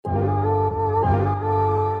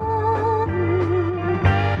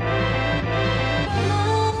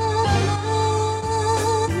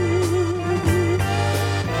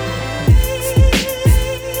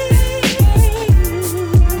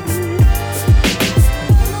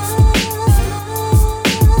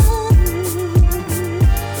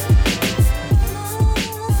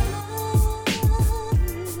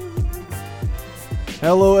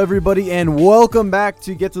Hello, everybody, and welcome back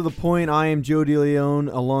to Get to the Point. I am Joe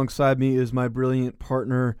DeLeon. Alongside me is my brilliant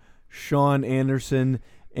partner, Sean Anderson,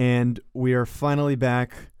 and we are finally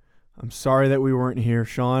back. I'm sorry that we weren't here.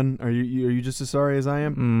 Sean, are you just as sorry as I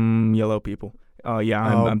am? Yellow people.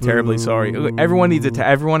 I'm terribly sorry. Everyone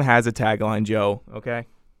everyone has a tagline, Joe. Okay.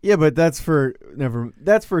 Yeah, but that's for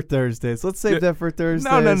Thursdays. Let's save that for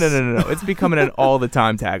Thursdays. No. It's becoming an all the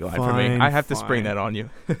time tagline for me. I have to spring that on you.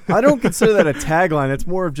 I don't consider that a tagline. That's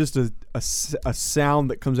more of just a sound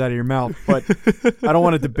that comes out of your mouth. But I don't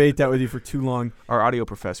want to debate that with you for too long. Our audio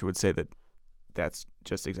professor would say that that's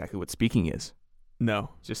just exactly what speaking is. No,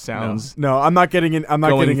 just sounds. No, I'm not getting in. I'm not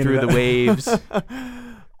going getting through the waves.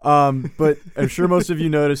 But I'm sure most of you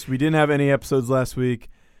noticed we didn't have any episodes last week.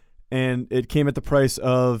 And it came at the price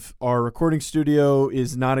of our recording studio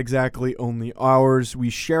is not exactly only ours. We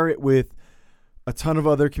share it with a ton of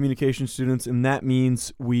other communication students, and that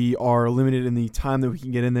means we are limited in the time that we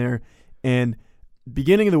can get in there. And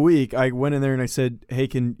beginning of the week, I went in there and I said, hey,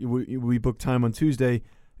 can we book time on Tuesday?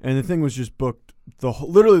 And the thing was just booked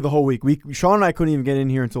literally the whole week. Sean and I couldn't even get in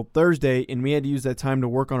here until Thursday, and we had to use that time to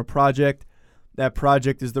work on a project. That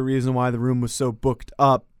project is the reason why the room was so booked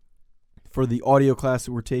up for the audio class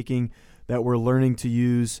that we're taking, that we're learning to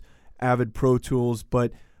use Avid Pro Tools,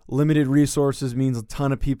 but limited resources means a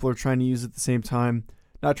ton of people are trying to use it at the same time.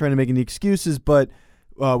 Not trying to make any excuses, but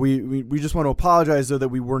we just want to apologize, though, that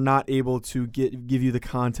we were not able to give you the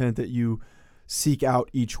content that you seek out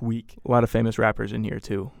each week. A lot of famous rappers in here,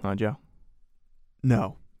 too, huh, Joe?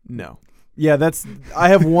 No. Yeah, I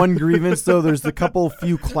have one grievance, though. There's a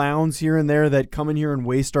few clowns here and there that come in here and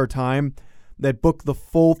waste our time, that book the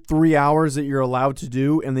full 3 hours that you're allowed to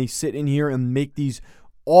do, and they sit in here and make these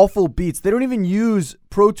awful beats. They don't even use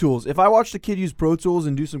Pro Tools. If I watched a kid use Pro Tools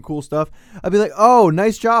and do some cool stuff, I'd be like, oh,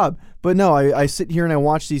 nice job. But no, I sit here and I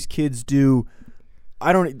watch these kids do,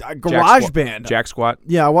 GarageBand. Jack Squat.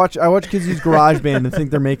 Yeah, I watch kids use GarageBand and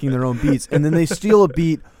think they're making their own beats, and then they steal a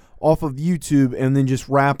beat off of YouTube and then just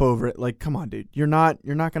rap over it. Like, come on, dude. You're not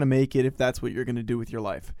going to make it if that's what you're going to do with your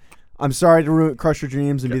life. I'm sorry to crush your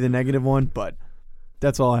dreams and be the negative one, but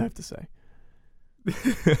that's all I have to say.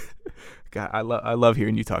 God, I love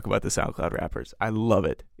hearing you talk about the SoundCloud rappers. I love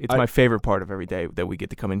it. It's my favorite part of every day that we get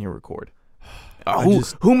to come in here and record.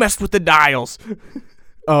 Who messed with the dials?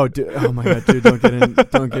 Oh my God, dude! Don't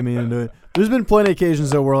get me into it. There's been plenty of occasions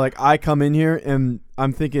though where like I come in here and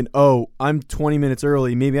I'm thinking, oh, I'm 20 minutes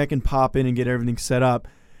early. Maybe I can pop in and get everything set up,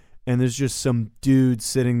 and there's just some dude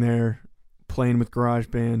sitting there playing with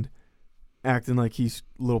GarageBand, acting like he's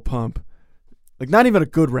Lil Pump. Like, not even a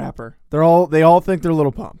good rapper. They all think they're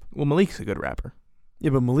Lil Pump. Well, Malik's a good rapper. Yeah,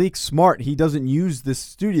 but Malik's smart. He doesn't use this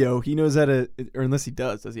studio. He knows how to, or unless he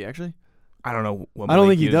does. Does he actually? I don't know what Malik I don't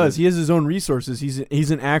think he uses. does. He has his own resources. He's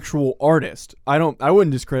an actual artist. I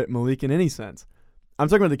wouldn't discredit Malik in any sense. I'm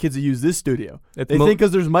talking about the kids that use this studio. They think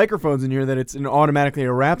because there's microphones in here that it's automatically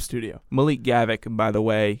a rap studio. Malik Gavik, by the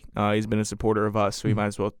way, he's been a supporter of us, so we might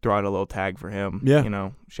as well throw out a little tag for him. Yeah.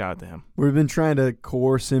 Shout out to him. We've been trying to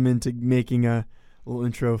coerce him into making a little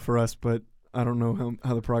intro for us, but I don't know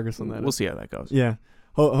how the progress on that We'll is. see how that goes. Yeah.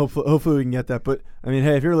 Hopefully we can get that. But, I mean,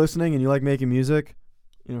 hey, if you're listening and you like making music,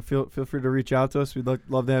 feel free to reach out to us. We'd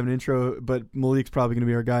love to have an intro, but Malik's probably going to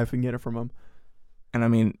be our guy if we can get it from him. And, I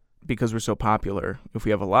mean, because we're so popular, if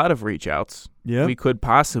we have a lot of reach outs, we could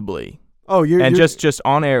possibly. Oh, you're just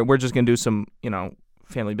on air, we're just going to do some,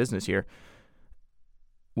 family business here.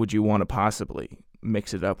 Would you want to possibly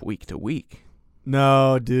mix it up week to week?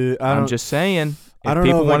 No, dude. I'm just saying. I don't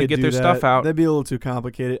know know if people want to get their stuff out. That'd be a little too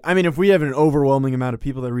complicated. I mean, if we have an overwhelming amount of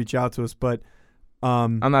people that reach out to us, but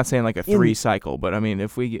I'm not saying like a 3 cycle, but I mean,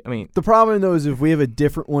 the problem though is if we have a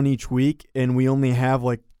different one each week and we only have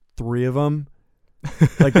like 3 of them,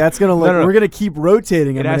 like that's gonna look. We're gonna keep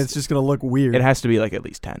rotating them, and it's just gonna look weird. It has to be like at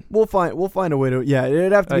least 10. We'll find a way to. Yeah,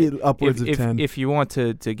 it'd have to be upwards of 10. If you want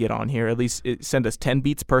to get on here, at least send us 10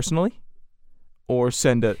 beats personally, or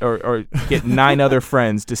or get 9 other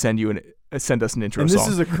friends to send us an intro song. And this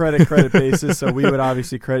is a credit basis, so we would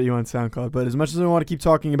obviously credit you on SoundCloud. But as much as we want to keep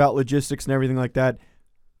talking about logistics and everything like that,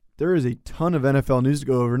 there is a ton of NFL news to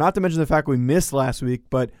go over. Not to mention the fact we missed last week,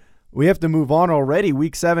 but we have to move on already.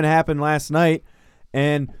 Week 7 happened last night.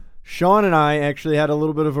 And Sean and I actually had a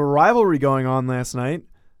little bit of a rivalry going on last night.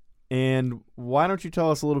 And why don't you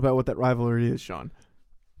tell us a little about what that rivalry is, Sean?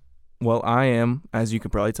 Well, I am, as you can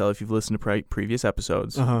probably tell if you've listened to previous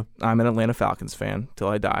episodes, I'm an Atlanta Falcons fan till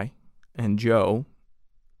I die. And Joe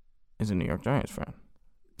is a New York Giants fan.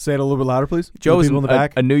 Say it a little bit louder, please. Joe's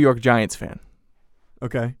a New York Giants fan.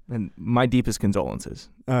 Okay. And my deepest condolences.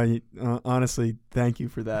 Honestly, thank you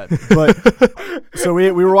for that. But so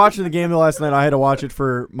we were watching the game last night. I had to watch it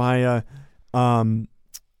for my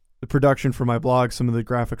the production for my blog. Some of the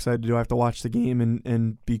graphics I had to do. I have to watch the game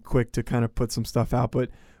and be quick to kind of put some stuff out. But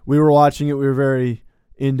we were watching it. We were very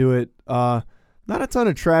into it. Not a ton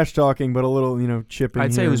of trash talking, but a little, chipping.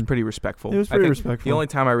 I'd say it was pretty respectful. It was pretty respectful. The only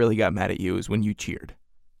time I really got mad at you is when you cheered.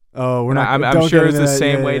 Oh, we're not. I'm sure it's the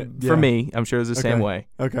same way for me. I'm sure it's the same way.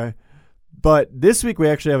 Okay. But this week we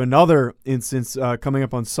actually have another instance coming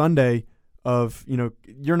up on Sunday of,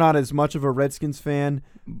 you're not as much of a Redskins fan,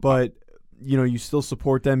 but, you still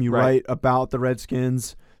support them. You write about the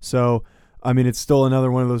Redskins. So, I mean, it's still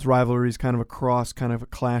another one of those rivalries, kind of a cross, kind of a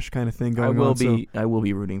clash kind of thing going on. I will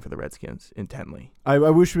be rooting for the Redskins intently. I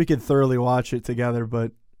wish we could thoroughly watch it together,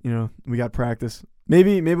 but, we got practice.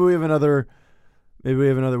 Maybe we have another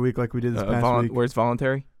week like we did this past week. Where it's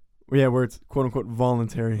voluntary? Yeah, where it's quote unquote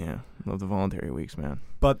voluntary. Yeah, love the voluntary weeks, man.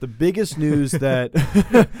 But the biggest news that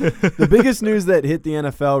hit the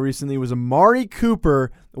NFL recently was Amari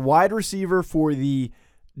Cooper, wide receiver for the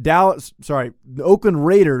Oakland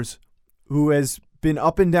Raiders, who has been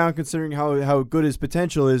up and down considering how good his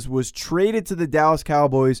potential is, was traded to the Dallas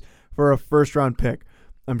Cowboys for a first-round pick.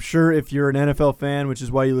 I'm sure if you're an NFL fan, which is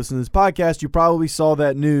why you listen to this podcast, you probably saw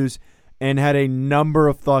that news and had a number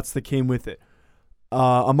of thoughts that came with it.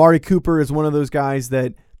 Amari Cooper is one of those guys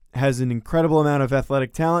that has an incredible amount of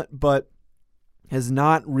athletic talent, but has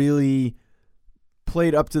not really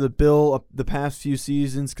played up to the bill the past few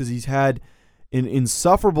seasons because he's had an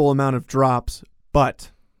insufferable amount of drops.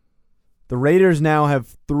 But the Raiders now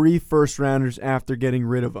have 3 first-rounders after getting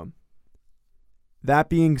rid of him. That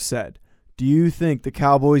being said, do you think the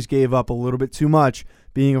Cowboys gave up a little bit too much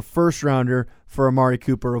being a first-rounder for Amari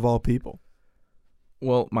Cooper of all people?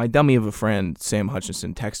 Well, my dummy of a friend, Sam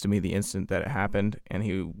Hutchinson, texted me the instant that it happened, and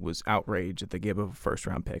he was outraged that they gave up a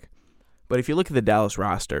first-round pick. But if you look at the Dallas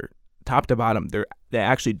roster, top to bottom, they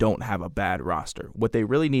actually don't have a bad roster. What they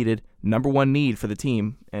really needed, number one need for the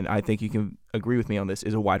team, and I think you can agree with me on this,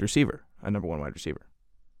 is a wide receiver, a number one wide receiver.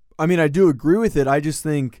 I mean, I do agree with it. I just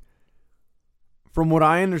think, from what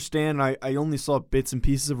I understand, I only saw bits and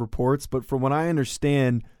pieces of reports, but from what I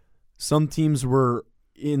understand, some teams were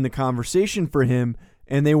in the conversation for him,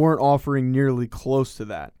 and they weren't offering nearly close to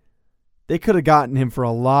that. They could have gotten him for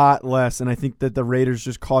a lot less, and I think that the Raiders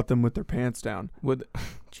just caught them with their pants down.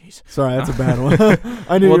 Jeez. Sorry, that's a bad one.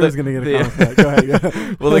 I knew he was going to get a comment for that. Go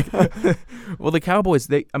ahead. Well, the Cowboys,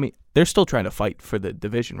 they're still trying to fight for the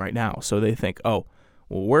division right now, so they think,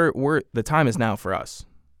 we're the time is now for us.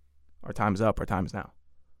 Our time is up. Our time is now.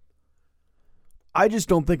 I just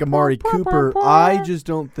don't think Amari Cooper. I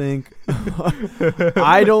don't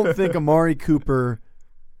think Amari Cooper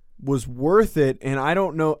was worth it, and I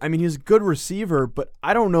don't know. I mean, he's a good receiver, but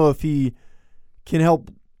I don't know if he can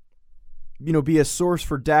help, be a source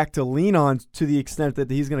for Dak to lean on to the extent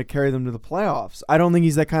that he's going to carry them to the playoffs. I don't think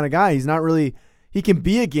he's that kind of guy. He's not really. He can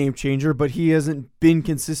be a game changer, but he hasn't been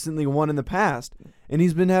consistently one in the past, and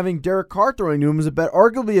he's been having Derek Carr throwing to him as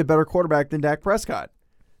arguably a better quarterback than Dak Prescott.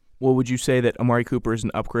 Well, would you say that Amari Cooper is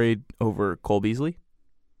an upgrade over Cole Beasley?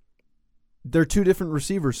 They're two different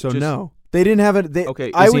receivers, so no. They didn't have it.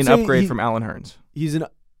 Is he an upgrade from Allen Hurns? He's an.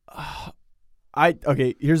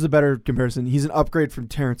 Here's the better comparison. He's an upgrade from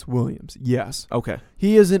Terrence Williams. Yes. Okay.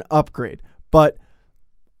 He is an upgrade, but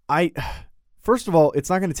first of all, it's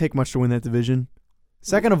not going to take much to win that division.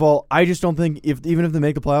 Second of all, I just don't think even if they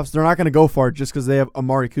make the playoffs, they're not going to go far just because they have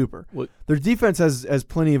Amari Cooper. What? Their defense has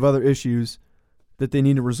plenty of other issues that they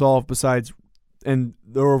need to resolve besides, and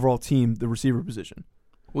their overall team, the receiver position.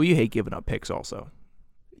 Well, you hate giving up picks also.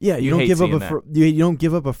 Yeah, you don't give up you don't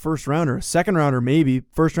give up a first rounder, a second rounder maybe,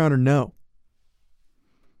 first rounder no.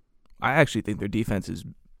 I actually think their defense is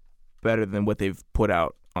better than what they've put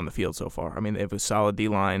out on the field so far. I mean, they have a solid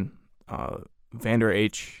D-line. Vander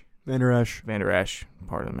Esch,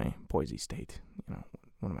 pardon me, Boise State.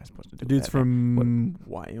 What am I supposed to do? The dude's from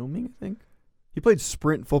Wyoming, I think. He played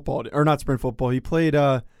sprint football, or not sprint football. He played,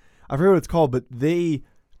 I forget what it's called, but they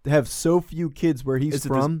have so few kids where he's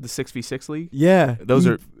from. The 6v6 league? Yeah. Those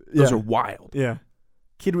are wild. Yeah.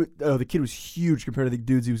 The kid was huge compared to the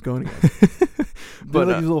dudes he was going against. But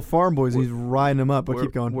like these little farm boys, and he's riding them up. But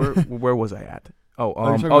keep going. Where was I at?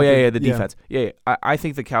 The defense. Yeah. I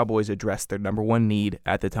think the Cowboys addressed their number one need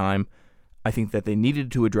at the time. I think that they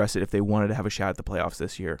needed to address it if they wanted to have a shot at the playoffs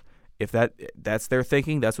this year. If that's their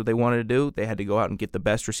thinking, that's what they wanted to do, they had to go out and get the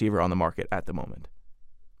best receiver on the market at the moment.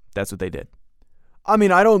 That's what they did. I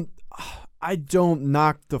mean, I don't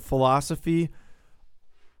knock the philosophy.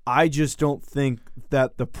 I just don't think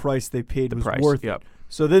that the price they paid was worth it.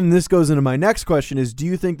 So then this goes into my next question is, do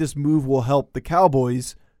you think this move will help the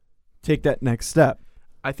Cowboys take that next step?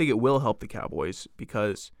 I think it will help the Cowboys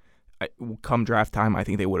because come draft time, I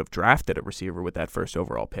think they would have drafted a receiver with that first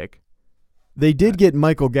overall pick. They did get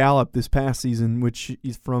Michael Gallup this past season, which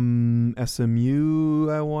is from SMU,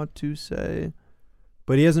 I want to say.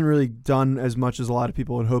 But he hasn't really done as much as a lot of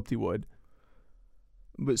people had hoped he would.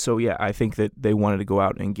 But so, yeah, I think that they wanted to go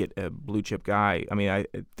out and get a blue-chip guy. I mean,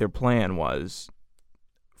 their plan was,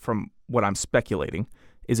 from what I'm speculating,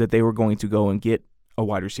 is that they were going to go and get a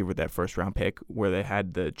wide receiver with that first-round pick where they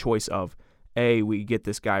had the choice of, A, we get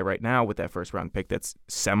this guy right now with that first-round pick that's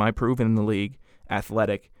semi-proven in the league,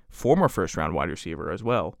 athletic, former first-round wide receiver as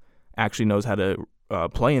well, actually knows how to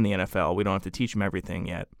play in the NFL. We don't have to teach him everything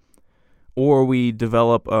yet. Or we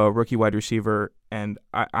develop a rookie wide receiver, and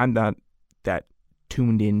I'm not that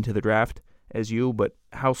tuned into the draft as you, but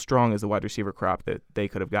how strong is the wide receiver crop that they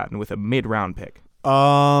could have gotten with a mid-round pick?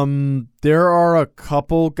 There are a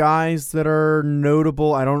couple guys that are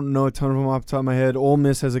notable. I don't know a ton of them off the top of my head. Ole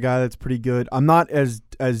Miss has a guy that's pretty good. I'm not as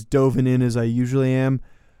doven in as I usually am,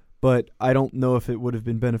 but I don't know if it would have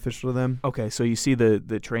been beneficial to them. Okay, so you see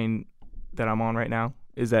the train that I'm on right now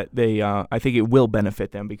is that they I think it will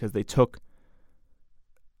benefit them because they took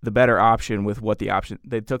the better option with what the option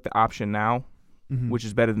they took the option now, which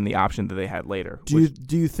is better than the option that they had later. Do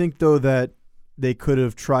you think though that they could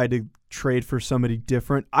have tried to trade for somebody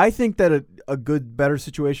different? I think that a better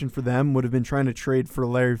situation for them would have been trying to trade for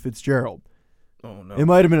Larry Fitzgerald. Oh no, it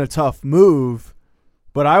might have been a tough move,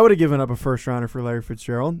 but I would have given up a first rounder for Larry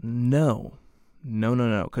Fitzgerald. No,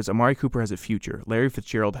 because Amari Cooper has a future. Larry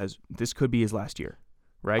Fitzgerald this could be his last year,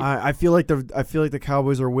 right? I feel like the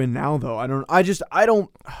Cowboys are win now though. I don't.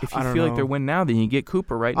 If you feel like they're win now, then you get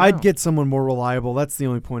Cooper right now. I'd get someone more reliable. That's the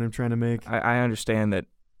only point I'm trying to make. I understand that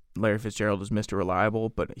Larry Fitzgerald is Mr. Reliable,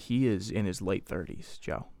 but he is in his late 30s,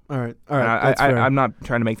 Joe. All right. I'm not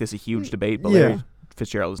trying to make this a huge debate, but Larry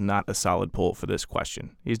Fitzgerald is not a solid pull for this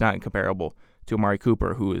question. He's not comparable to Amari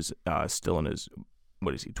Cooper, who is still in his,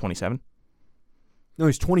 27? No,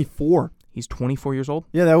 he's 24. He's 24 years old?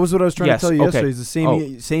 Yeah, that was what I was trying to tell you yesterday. Okay. He's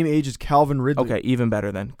the same age as Calvin Ridley. Okay, even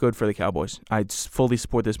better then. Good for the Cowboys. I'd fully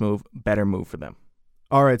support this move. Better move for them.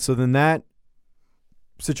 All right, so then that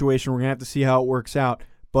situation, we're going to have to see how it works out.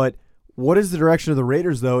 But what is the direction of the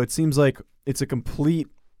Raiders, though? It seems like it's a complete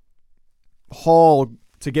haul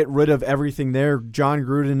to get rid of everything there. John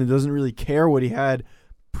Gruden doesn't really care what he had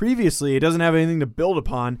previously. He doesn't have anything to build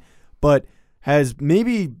upon, but has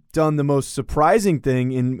maybe done the most surprising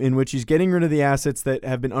thing in which he's getting rid of the assets that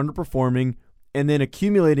have been underperforming and then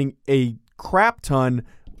accumulating a crap ton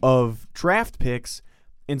of draft picks.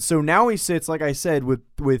 And so now he sits, like I said, with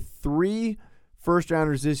 3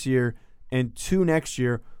 first-rounders this year and 2 next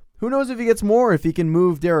year. Who knows if he gets more, if he can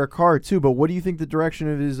move Derek Carr too, but what do you think the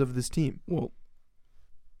direction is of this team? Well,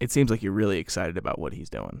 it seems like you're really excited about what he's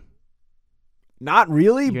doing. Not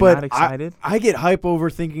really, You're but not excited? I get hype over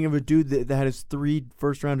thinking of a dude that has 3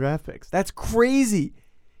 first-round draft picks. That's crazy.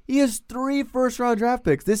 He has 3 first-round draft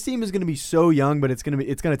picks. This team is going to be so young, but it's going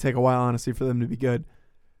to take a while, honestly, for them to be good.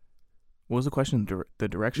 What was the question? The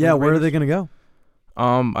direction? Yeah, where are they going to go?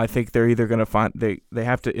 I think they're either going to find they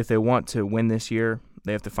have to, if they want to win this year,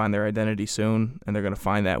 they have to find their identity soon, and they're going to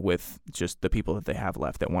find that with just the people that they have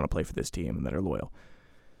left that want to play for this team and that are loyal.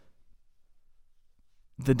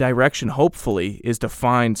 The direction, hopefully, is to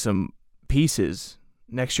find some pieces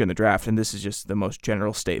next year in the draft, and this is just the most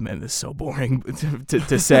general statement. This is so boring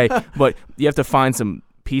to say, but you have to find some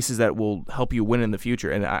pieces that will help you win in the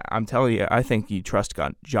future. And I'm telling you, I think you trust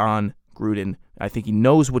John Gruden. I think he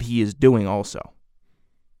knows what he is doing also.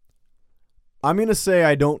 I'm going to say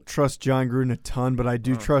I don't trust John Gruden a ton, but I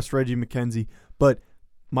do trust Reggie McKenzie. But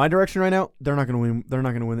my direction right now, they're not going to win. They're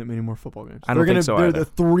not going to win that many more football games. I don't think so either. They're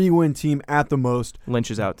the 3-win team at the most.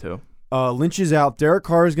 Lynch is out too. Lynch is out. Derek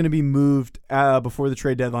Carr is going to be moved before the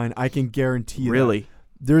trade deadline. I can guarantee you. Really? That.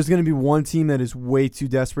 There's going to be one team that is way too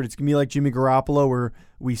desperate. It's going to be like Jimmy Garoppolo, where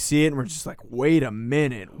we see it and we're just like, wait a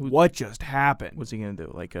minute, what just happened? What's he going to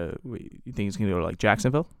do? You think he's going to go to like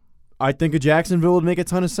Jacksonville? I think a Jacksonville would make a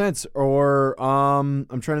ton of sense. Or I'm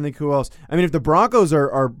trying to think who else. I mean, if the Broncos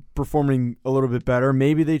are performing a little bit better,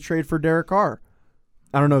 maybe they trade for Derek Carr.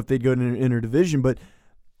 I don't know if they'd go to an interdivision, but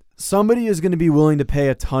somebody is going to be willing to pay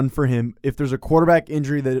a ton for him. If there's a quarterback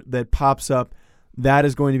injury that pops up, that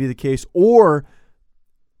is going to be the case. Or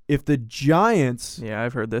if the Giants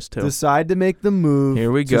I've heard this too. decide to make the move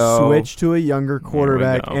Here we to go. switch to a younger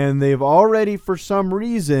quarterback, and they've already, for some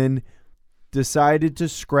reason, decided to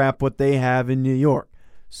scrap what they have in New York.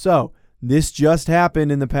 So this just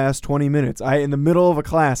happened in the past 20 minutes. In the middle of a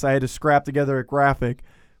class, I had to scrap together a graphic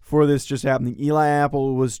for this just happening. Eli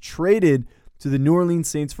Apple was traded to the New Orleans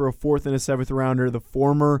Saints for a 4th and a 7th rounder. The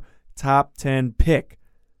former top 10 pick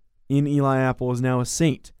in Eli Apple is now a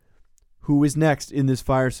Saint. Who is next in this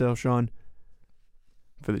fire sale, Sean?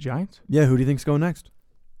 For the Giants? Yeah, who do you think's going next?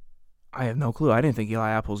 I have no clue. I didn't think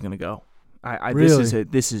Eli Apple was going to go. Really?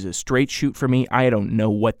 This is a straight shoot for me. I don't know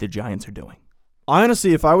what the Giants are doing.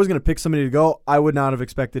 Honestly, if I was going to pick somebody to go, I would not have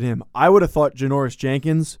expected him. I would have thought Janoris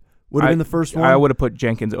Jenkins would have been the first one. I would have put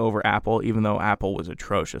Jenkins over Apple, even though Apple was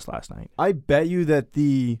atrocious last night. I bet you that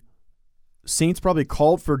the Saints probably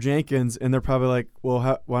called for Jenkins, and they're probably like,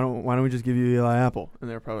 "Well, why don't we just give you Eli Apple?" And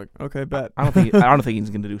they're probably like, "Okay, bet." I don't think he's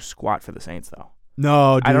going to do squat for the Saints though.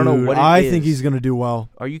 No, dude. I don't know what it I is. think he's going to do well.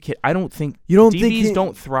 Are you kidding? I don't think You don't DBs think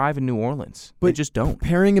don't thrive in New Orleans. They just don't.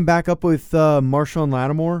 Pairing him back up with Marshawn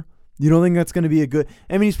Lattimore, you don't think that's going to be a good?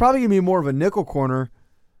 I mean, he's probably going to be more of a nickel corner,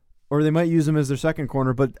 or they might use him as their second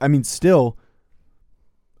corner. But I mean, still,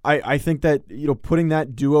 I think that putting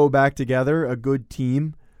that duo back together, a good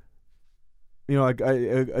team,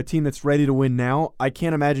 a team that's ready to win now. I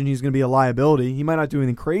can't imagine he's going to be a liability. He might not do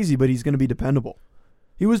anything crazy, but he's going to be dependable.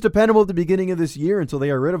 He was dependable at the beginning of this year until they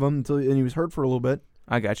got rid of him, and he was hurt for a little bit.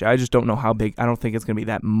 I got you. I just don't know how big. I don't think it's going to be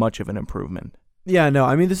that much of an improvement. Yeah, no.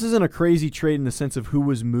 I mean, this isn't a crazy trade in the sense of who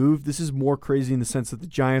was moved. This is more crazy in the sense that the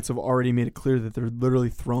Giants have already made it clear that they're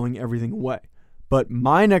literally throwing everything away. But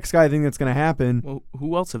my next guy I think that's going to happen. Well,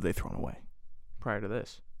 who else have they thrown away prior to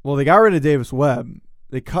this? Well, they got rid of Davis Webb.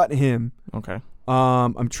 They cut him. Okay.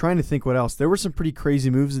 I'm trying to think what else. There were some pretty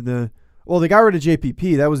crazy moves in they got rid of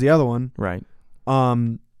JPP. That was the other one. Right.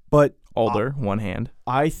 But Older, one hand.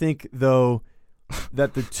 I think though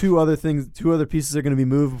that the two other pieces are going to be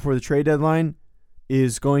moved before the trade deadline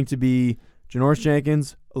is going to be Janoris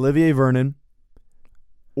Jenkins, Olivier Vernon,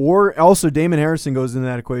 or also Damon Harrison goes into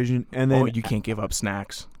that equation, and then you can't give up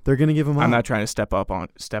snacks. They're going to give him up. I'm not trying to step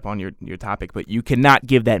on your topic, but you cannot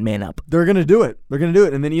give that man up. They're going to do it.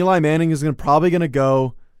 And then Eli Manning is probably going to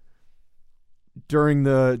go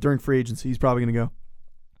during free agency. He's probably going to go.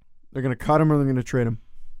 They're going to cut him or they're going to trade him.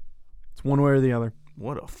 It's one way or the other.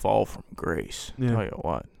 What a fall from grace. Yeah. Tell you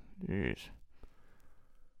what. Jeez.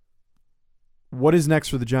 What is next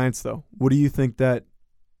for the Giants, though? What do you think that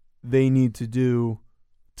they need to do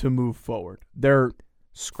to move forward? They're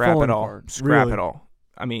scrap it all. Apart. Scrap Really? it all.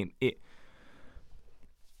 I mean,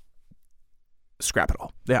 scrap it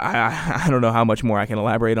all. I don't know how much more I can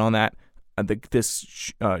elaborate on that.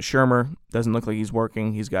 Shermer doesn't look like he's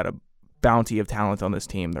working. He's got a bounty of talent on this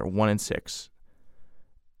team. They're 1-6.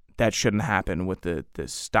 That shouldn't happen with the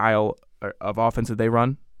style of offense that they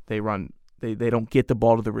run. They don't get the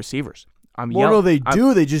ball to the receivers. They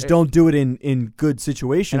do. They just don't do it in good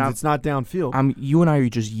situations. It's not downfield. You and I were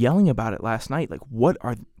just yelling about it last night. Like, what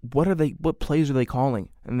plays are they calling?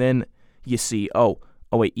 And then you see, oh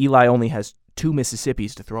wait, Eli only has 2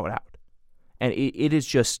 Mississippis to throw it out, and it is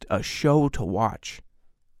just a show to watch.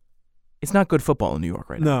 It's not good football in New York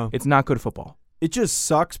right now. No, it's not good football. It just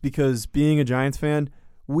sucks because being a Giants fan,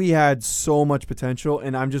 we had so much potential,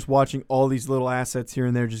 and I'm just watching all these little assets here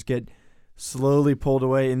and there just get slowly pulled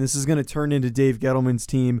away, and this is going to turn into Dave Gettleman's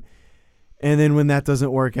team. And then when that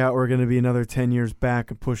doesn't work out, we're going to be another 10 years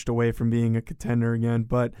back and pushed away from being a contender again.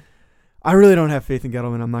 But I really don't have faith in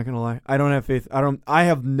Gettleman. I'm not going to lie. I don't have faith. I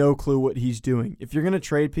have no clue what he's doing. If you're going to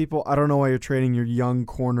trade people, I don't know why you're trading your young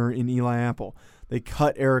corner in Eli Apple. They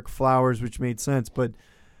cut Eric Flowers, which made sense, but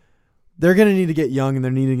they're going to need to get young, and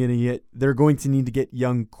they're going to need to get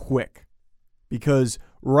young quick, because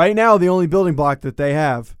right now the only building block that they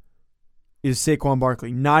have is Saquon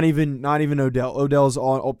Barkley. Not even Odell. Odell's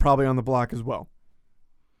probably on the block as well.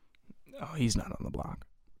 Oh, he's not on the block.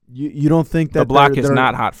 You don't think that the block is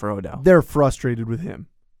not hot for Odell? They're frustrated with him.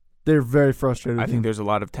 They're very frustrated with him. I think there's a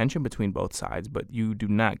lot of tension between both sides, but you do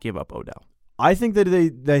not give up Odell. I think that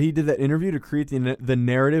he did that interview to create the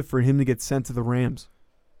narrative for him to get sent to the Rams.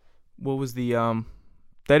 What was the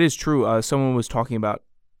that is true. Someone was talking about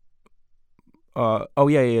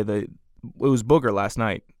it was Booger last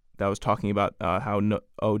night that was talking about how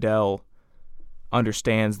Odell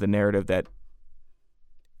understands the narrative that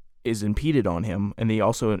is impeded on him, and he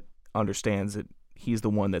also understands that he's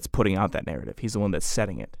the one that's putting out that narrative. He's the one that's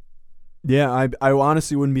setting it. Yeah, I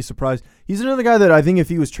honestly wouldn't be surprised. He's another guy that I think if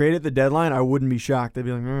he was traded at the deadline, I wouldn't be shocked. I'd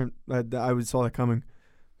be like, I would saw that coming.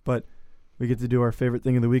 But we get to do our favorite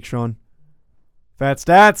thing of the week, Sean. Fat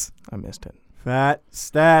stats. I missed it. Fat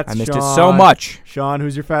stats, I missed Sean. it so much. Sean,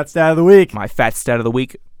 who's your fat stat of the week? My fat stat of the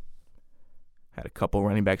week. Had a couple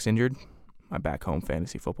running backs injured. My back home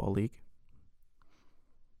fantasy football league.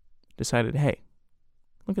 Decided, hey,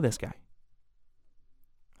 look at this guy.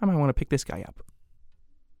 I might want to pick this guy up.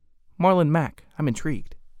 Marlon Mack. I'm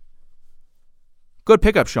intrigued. Good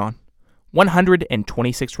pickup, Sean.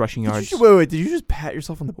 126 rushing yards. Wait. Did you just pat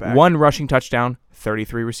yourself on the back? 1 rushing touchdown,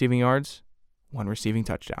 33 receiving yards, 1 receiving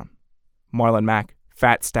touchdown. Marlon Mack,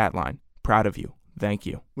 fat stat line. Proud of you. Thank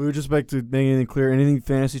you. We would just like to make anything clear. Anything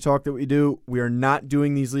fantasy talk that we do, we are not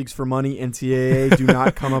doing these leagues for money. NCAA, do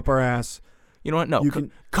not come up our ass. You know what? No, You can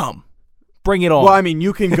come. Bring it on. Well, I mean,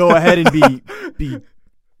 you can go ahead and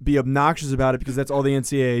be obnoxious about it because that's all the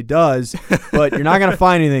NCAA does, but you're not going to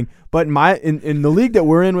find anything. But in the league that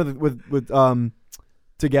we're in with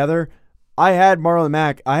together, I had Marlon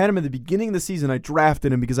Mack. I had him at the beginning of the season. I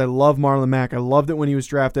drafted him because I love Marlon Mack. I loved it when he was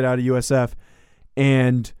drafted out of USF,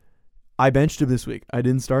 and I benched him this week. I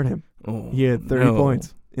didn't start him. Oh, He had 30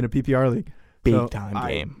 points in a PPR league. Big time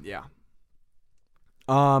game. Yeah.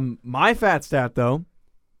 My fat stat though,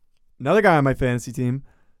 another guy on my fantasy team,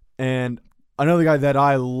 and another guy that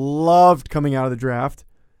I loved coming out of the draft,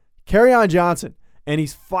 Kerryon Johnson. And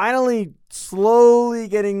he's finally slowly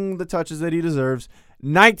getting the touches that he deserves.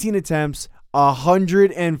 19 attempts,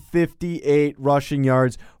 158 rushing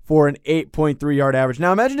yards for an 8.3 yard average.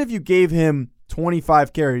 Now imagine if you gave him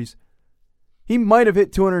 25 carries. He might have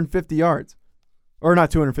hit 250 yards. Or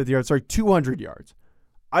not 250 yards, sorry, 200 yards.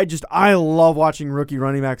 I love watching rookie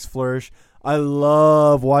running backs flourish. I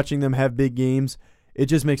love watching them have big games. It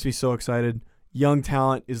just makes me so excited. Young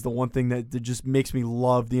talent is the one thing that just makes me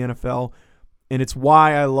love the NFL. And it's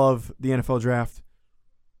why I love the NFL draft.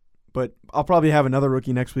 But I'll probably have another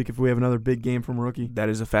rookie next week if we have another big game from a rookie. That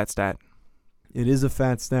is a fat stat. It is a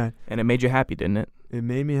fat stat. And it made you happy, didn't it? It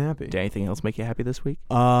made me happy. Did anything else make you happy this week?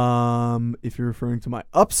 If you're referring to my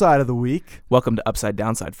upside of the week. Welcome to Upside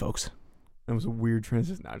Downside, folks. That was a weird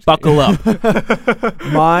transition. No, Buckle up.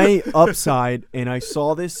 My upside, and I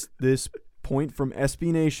saw this point from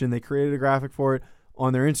SB Nation. They created a graphic for it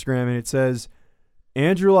on their Instagram, and it says,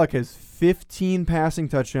 Andrew Luck has 15 passing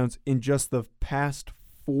touchdowns in just the past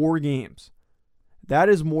 4 games. That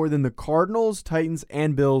is more than the Cardinals, Titans,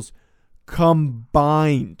 and Bills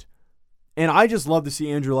combined. And I just love to see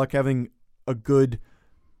Andrew Luck having a good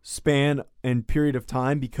span and period of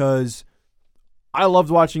time because I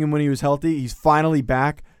loved watching him when he was healthy. He's finally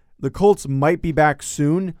back. The Colts might be back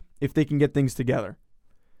soon if they can get things together.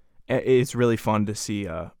 It's really fun to see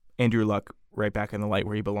Andrew Luck right back in the light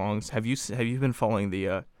where he belongs. Have you been following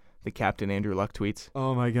the Captain Andrew Luck tweets?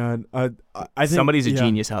 Oh my God! I think somebody's a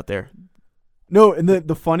genius out there. No, and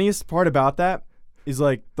the funniest part about that is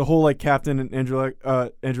like the whole like Captain and Andrew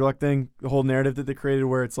Luck thing, the whole narrative that they created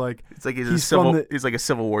where it's like he's like a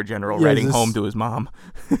Civil War general writing home to his mom.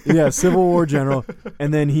 Yeah, Civil War general,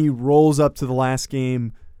 and then he rolls up to the last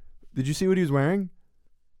game. Did you see what he was wearing?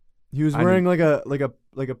 He was wearing like a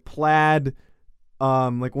plaid.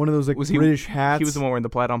 Like one of those British hats. He was the one wearing the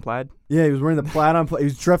plaid on plaid? Yeah, he was wearing the plaid on plaid. He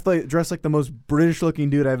was dressed like the most British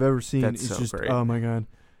looking dude I've ever seen. That's so great. Oh my God.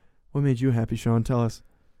 What made you happy, Sean? Tell us.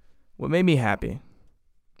 What made me happy,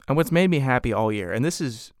 and what's made me happy all year, and this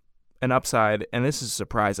is an upside, and this is a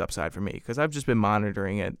surprise upside for me, because I've just been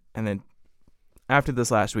monitoring it, and then after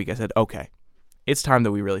this last week, I said, okay, it's time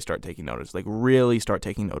that we really start taking notice, really start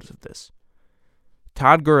taking notice of this.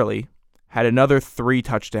 Todd Gurley had another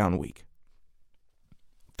 3-touchdown week.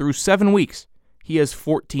 Through 7 weeks, he has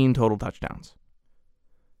 14 total touchdowns.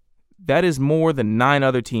 That is more than 9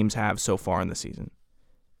 other teams have so far in the season.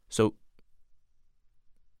 So,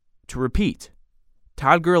 to repeat,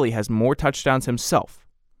 Todd Gurley has more touchdowns himself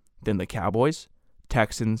than the Cowboys,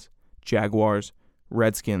 Texans, Jaguars,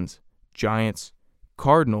 Redskins, Giants,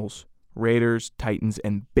 Cardinals, Raiders, Titans,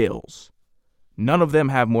 and Bills. None of them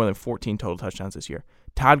have more than 14 total touchdowns this year.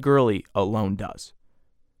 Todd Gurley alone does.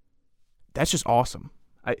 That's just awesome.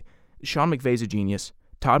 Sean McVay's a genius.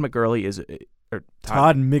 Todd McGurley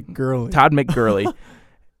Todd McGurley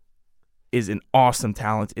is an awesome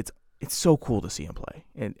talent. It's so cool to see him play.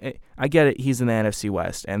 And I get it. He's in the NFC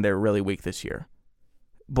West, and they're really weak this year.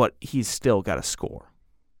 But he's still got to score.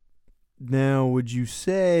 Now, would you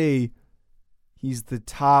say he's the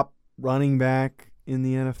top running back in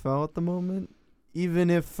the NFL at the moment? Even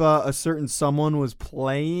if a certain someone was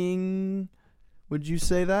playing, would you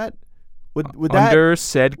say that? Would under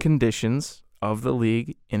said conditions of the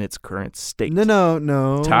league in its current state.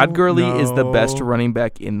 No. Todd Gurley is the best running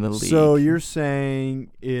back in the league. So you're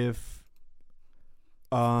saying if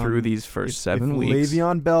through these first 7 weeks,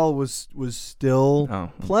 Le'Veon Bell was still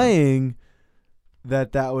playing,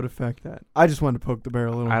 that would affect that. I just wanted to poke the bear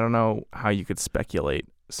a little. I don't know how you could speculate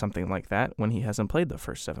something like that when he hasn't played the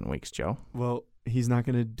first 7 weeks, Joe. Well, he's not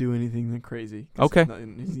going to do anything that crazy. Okay.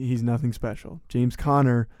 He's nothing special. James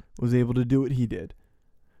Conner was able to do what he did.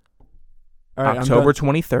 All right, October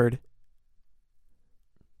 23rd,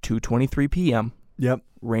 2:23 p.m. Yep.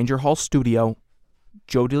 Ranger Hall Studio,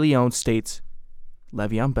 Joe DeLeon states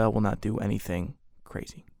Le'Veon Bell will not do anything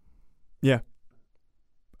crazy.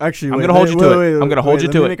 Actually, I'm going to hold you to it. I'm going to hold you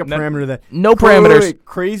to it. Let me make a parameter to that. No parameters. Wait.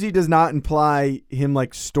 Crazy does not imply him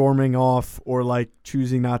like storming off or like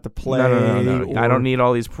choosing not to play. No. I don't need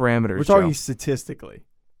all these parameters. We're talking Joe. Statistically.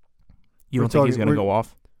 You don't think he's going to go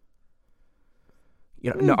off?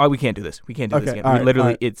 No, we can't do this. We can't do this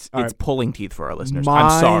again. It's pulling teeth for our listeners.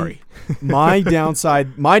 I'm sorry. my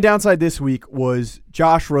downside this week was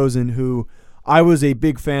Josh Rosen, who I was a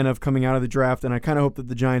big fan of coming out of the draft, and I kind of hope that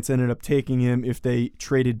the Giants ended up taking him if they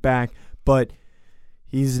traded back. But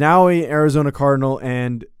he's now an Arizona Cardinal,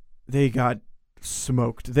 and they got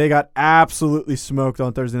smoked. They got absolutely smoked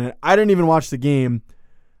on Thursday night. I didn't even watch the game.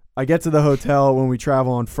 I get to the hotel when we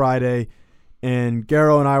travel on Friday, and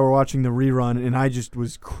Garrow and I were watching the rerun, and I just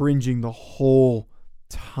was cringing the whole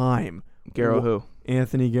time. Garrow who?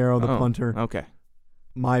 Anthony Garrow, the punter. Okay.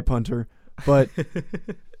 My punter. But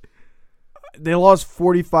they lost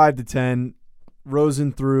 45-10.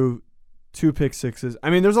 Rosen threw 2 pick sixes. I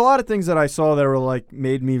mean, there's a lot of things that I saw that were like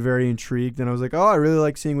made me very intrigued, and I was like, oh, I really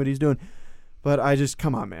like seeing what he's doing. But I just,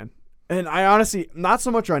 come on, man. And I honestly, not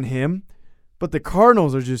so much on him, but the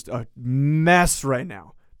Cardinals are just a mess right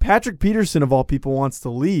now. Patrick Peterson, of all people, wants to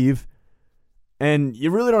leave, and you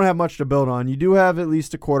really don't have much to build on. You do have at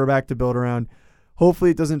least a quarterback to build around. Hopefully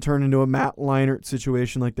it doesn't turn into a Matt Leinart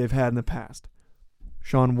situation like they've had in the past.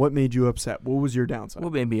 Sean, what made you upset? What was your downside?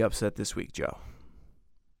 What made me upset this week, Joe?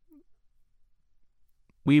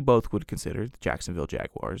 We both would consider the Jacksonville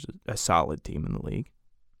Jaguars a solid team in the league.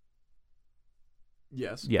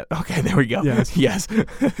 Yes. Yeah. Okay, there we go. Yes. Yes.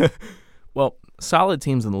 Well, solid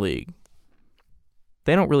teams in the league,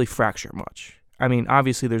 they don't really fracture much. I mean,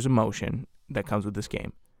 obviously there's emotion that comes with this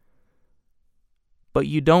game. But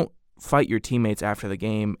you don't fight your teammates after the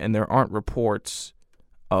game, and there aren't reports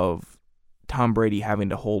of Tom Brady having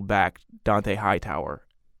to hold back Dante Hightower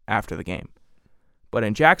after the game. But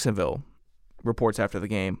in Jacksonville, reports after the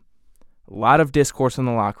game, a lot of discourse in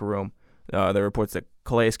the locker room. There are reports that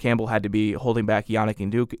Calais Campbell had to be holding back Yannick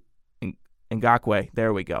Ngakoue.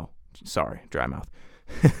 There we go. Sorry, dry mouth.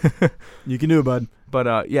 You can do it, bud.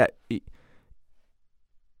 But,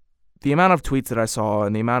 the amount of tweets that I saw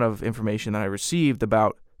and the amount of information that I received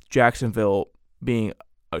about Jacksonville being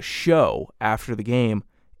a show after the game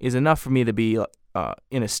is enough for me to be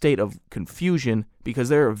in a state of confusion, because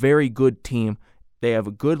they're a very good team. They have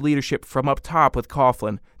a good leadership from up top with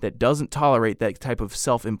Coughlin that doesn't tolerate that type of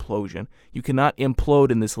self-implosion. You cannot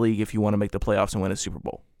implode in this league if you want to make the playoffs and win a Super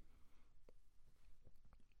Bowl.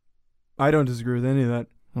 I don't disagree with any of that.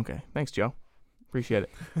 Okay. Thanks, Joe. Appreciate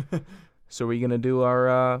it. So are we going to do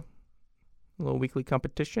our little weekly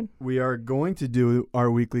competition? We are going to do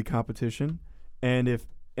our weekly competition. And if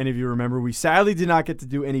any of you remember, we sadly did not get to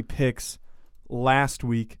do any picks last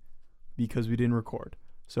week because we didn't record.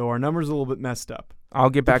 So our numbers are a little bit messed up. I'll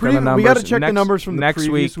get back on the numbers. We got to check the numbers from the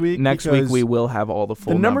previous week. Next week we will have all the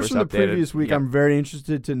full numbers updated. The numbers from the previous week, I'm very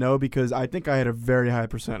interested to know, because I think I had a very high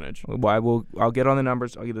percentage. Well, I'll get on the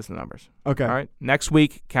numbers. I'll give us the numbers. Okay. All right. Next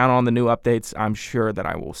week, count on the new updates. I'm sure that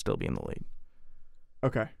I will still be in the lead.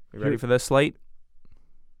 Okay. You ready for this slate?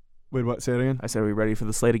 Wait, what? Say it again? I said, are we ready for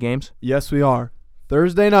the slate of games? Yes, we are.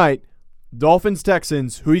 Thursday night,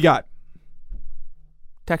 Dolphins-Texans. Who you got?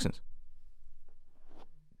 Texans.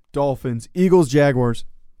 Dolphins. Eagles-Jaguars.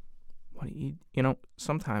 What do you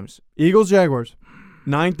sometimes. Eagles-Jaguars.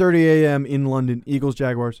 9:30 a.m. in London.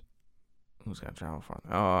 Eagles-Jaguars. Who's got to travel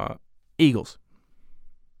far? Eagles.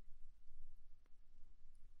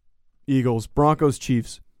 Eagles.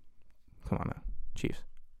 Broncos-Chiefs. Come on now.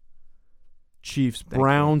 Chiefs.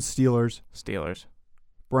 Browns. Steelers.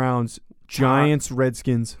 Browns. Giants.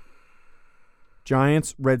 Redskins.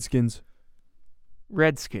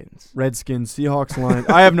 Redskins. Seahawks. Lions.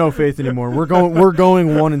 I have no faith anymore. We're going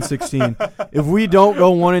 1-16. If we don't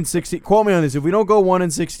go 1-16, quote me on this. If we don't go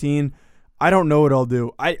 1-16, I don't know what I'll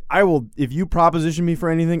do. I will. If you proposition me for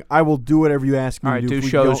anything, I will do whatever you ask me to do. All right, do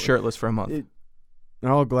shows shirtless for a month.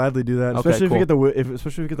 I'll gladly do that, Okay, especially cool.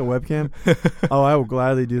 if we get the webcam. Oh, I will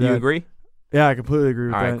gladly do that. You agree? Yeah, I completely agree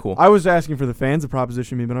with that. All right, cool. I was asking for the fans to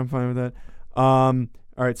proposition me, but I'm fine with that. All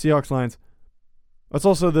right, Seahawks Lions. That's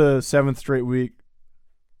also the 7th straight week.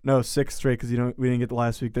 No, 6th straight, because we didn't get the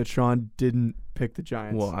last week that Sean didn't pick the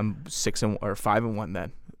Giants. Well, I'm 5-1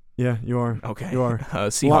 then. Yeah, you are. Okay, you are.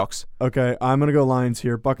 Seahawks. Okay, I'm gonna go Lions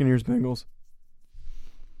here. Buccaneers Bengals.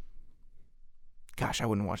 Gosh, I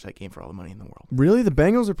wouldn't watch that game for all the money in the world. Really, the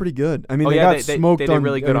Bengals are pretty good. I mean, they smoked. They did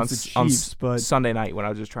really good on the Chiefs, but Sunday night when I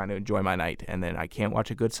was just trying to enjoy my night, and then I can't watch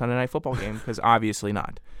a good Sunday night football game because obviously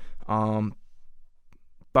not.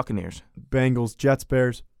 Buccaneers. Bengals. Jets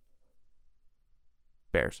Bears.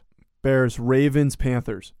 Bears. Bears, Ravens,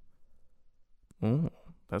 Panthers. Ooh,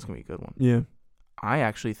 that's going to be a good one. Yeah. I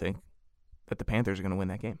actually think that the Panthers are going to win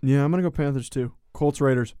that game. Yeah, I'm going to go Panthers too. Colts,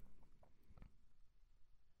 Raiders.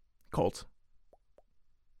 Colts.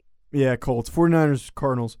 Yeah, Colts. 49ers,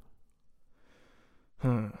 Cardinals.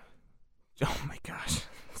 Oh, my gosh.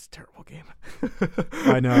 That's a terrible game.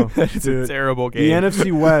 I know. It's a terrible game. The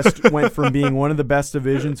NFC West went from being one of the best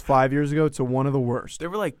divisions 5 years ago to one of the worst. There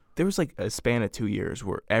was like a span of 2 years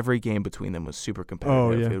where every game between them was super competitive.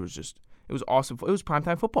 Oh, yeah. It was awesome. It was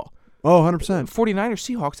primetime football. Oh, 100%.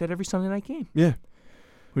 49ers, Seahawks had every Sunday night game. Yeah.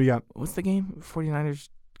 Who you got? What's the game? 49ers,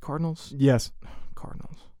 Cardinals? Yes.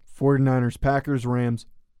 Cardinals. 49ers, Packers, Rams.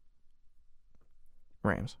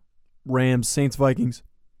 Rams. Saints, Vikings.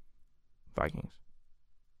 Vikings.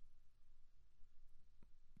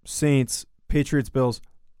 Saints, Patriots, Bills.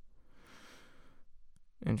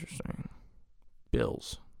 Interesting.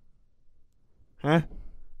 Bills. Huh?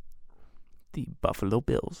 The Buffalo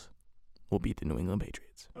Bills will beat the New England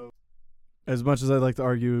Patriots. As much as I'd like to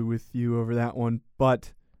argue with you over that one,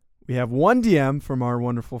 but we have one DM from our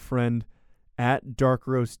wonderful friend at Dark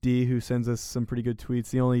Roast D who sends us some pretty good tweets.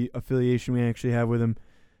 The only affiliation we actually have with him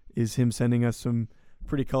is him sending us some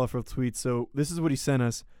pretty colorful tweets. So this is what he sent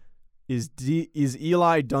us. Is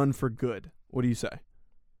Eli done for good? What do you say?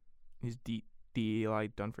 Is Eli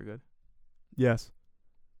done for good? Yes.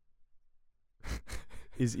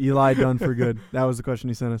 Is Eli done for good? That was the question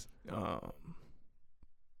he sent us.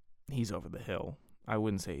 He's over the hill. I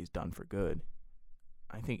wouldn't say he's done for good.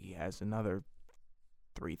 I think he has another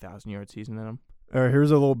 3,000-yard season in him. All right,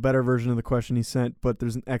 here's a little better version of the question he sent, but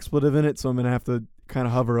there's an expletive in it, so I'm going to have to kind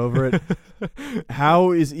of hover over it.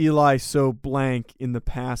 How is Eli so blank in the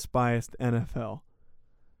pass-biased NFL?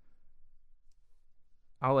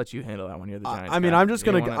 I'll let you handle that one. You're the Giants. I mean, guy. I'm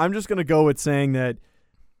just gonna go with saying that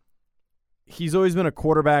he's always been a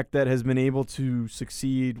quarterback that has been able to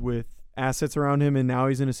succeed with assets around him, and now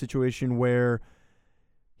he's in a situation where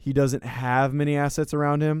he doesn't have many assets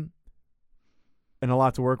around him and a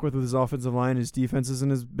lot to work with his offensive line. His defense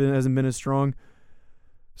hasn't been as strong.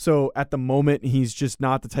 So at the moment, he's just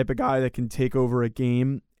not the type of guy that can take over a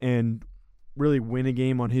game and really win a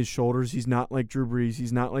game on his shoulders. He's not like Drew Brees.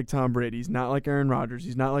 He's not like Tom Brady. He's not like Aaron Rodgers.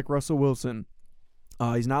 He's not like Russell Wilson.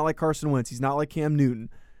 He's not like Carson Wentz. He's not like Cam Newton.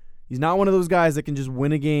 He's not one of those guys that can just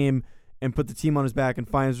win a game and put the team on his back and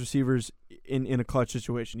find his receivers in a clutch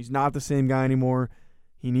situation. He's not the same guy anymore.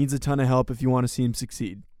 He needs a ton of help if you want to see him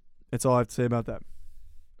succeed. That's all I have to say about that.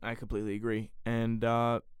 I completely agree. And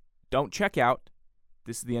don't check out.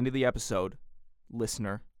 This is the end of the episode.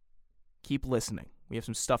 Listener, keep listening. We have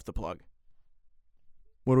some stuff to plug.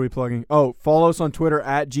 What are we plugging? Oh, follow us on Twitter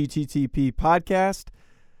at GTTP Podcast.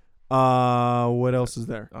 What else is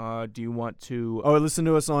there? Do you want to... listen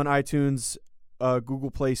to us on iTunes, Google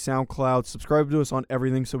Play, SoundCloud. Subscribe to us on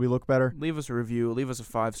everything so we look better. Leave us a review. Leave us a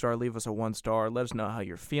 5-star. Leave us a 1-star. Let us know how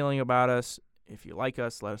you're feeling about us. If you like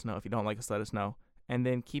us, let us know. If you don't like us, let us know. And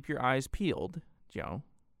then keep your eyes peeled, Joe,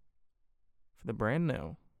 for the brand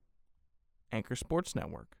new Anchor Sports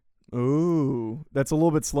Network. Ooh, that's a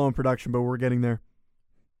little bit slow in production, but we're getting there.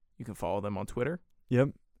 You can follow them on Twitter. Yep,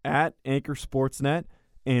 at Anchor Sportsnet.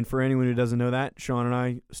 And for anyone who doesn't know that, Sean and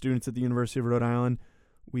I, students at the University of Rhode Island,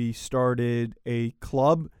 we started a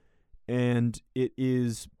club, and it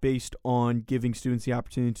is based on giving students the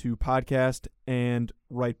opportunity to podcast and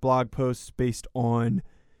write blog posts based on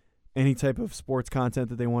any type of sports content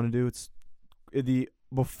that they want to do.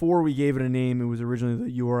 Before we gave it a name, it was originally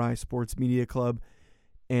the URI Sports Media Club,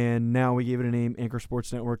 and now we gave it a name, Anchor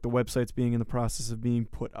Sports Network. The website's being in the process of being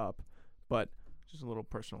put up, but just a little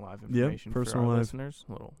personal live information for our listeners,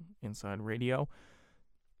 a little inside radio.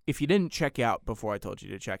 If you didn't check out before I told you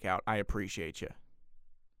to check out, I appreciate you.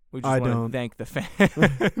 We just want to thank the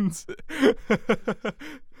fans.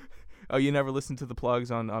 Oh, you never listened to the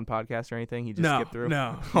plugs on podcasts or anything? You just skip through?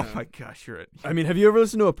 No. Oh, my gosh. I mean, have you ever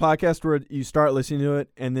listened to a podcast where you start listening to it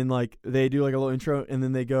and then, like, they do, like, a little intro and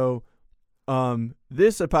then they go,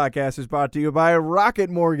 this podcast is brought to you by Rocket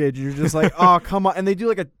Mortgage. You're just like, oh, come on. And they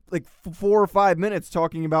do, like 4 or 5 minutes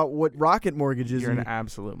talking about what Rocket Mortgage is. You're an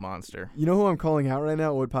absolute monster. You know who I'm calling out right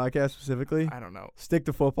now? What podcast specifically? I don't know. Stick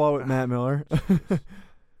to Football with Matt Miller.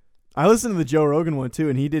 I listened to the Joe Rogan one, too,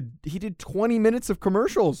 and he did 20 minutes of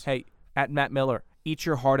commercials. Hey, at Matt Miller, eat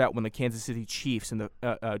your heart out when the Kansas City Chiefs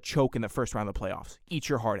choke in the first round of the playoffs. Eat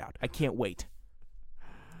your heart out. I can't wait.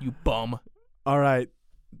 You bum. All right.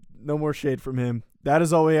 No more shade from him. That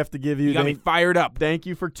is all we have to give you. You got me fired up. Thank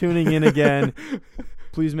you for tuning in again.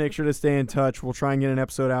 Please make sure to stay in touch. We'll try and get an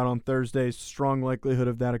episode out on Thursday. Strong likelihood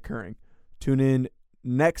of that occurring. Tune in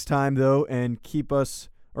next time, though, and keep us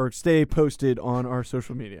or stay posted on our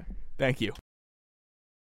social media. Thank you.